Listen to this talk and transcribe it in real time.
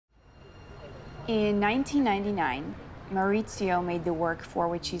In 1999, Maurizio made the work for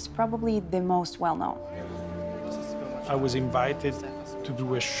which he's probably the most well-known. I was invited to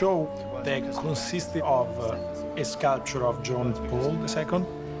do a show that consisted of a sculpture of John Paul II.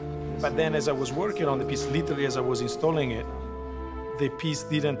 But then as I was working on the piece, literally as I was installing it, the piece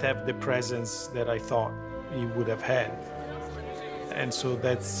didn't have the presence that I thought it would have had. And so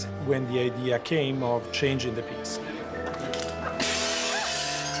that's when the idea came of changing the piece.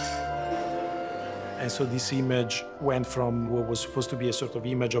 And so this image went from what was supposed to be a sort of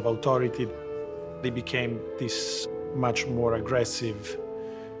image of authority, it became this much more aggressive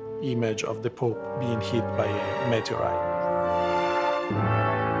image of the Pope being hit by a meteorite.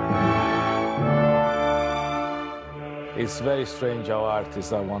 It's very strange how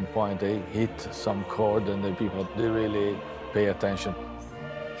artists at one point, they hit some chord and the people, they really pay attention.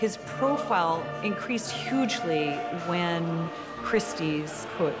 His profile increased hugely when Christie's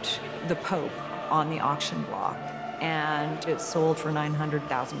put the Pope on the auction block, and it sold for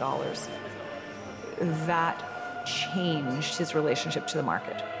 $900,000. That changed his relationship to the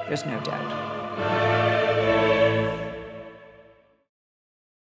market, there's no doubt.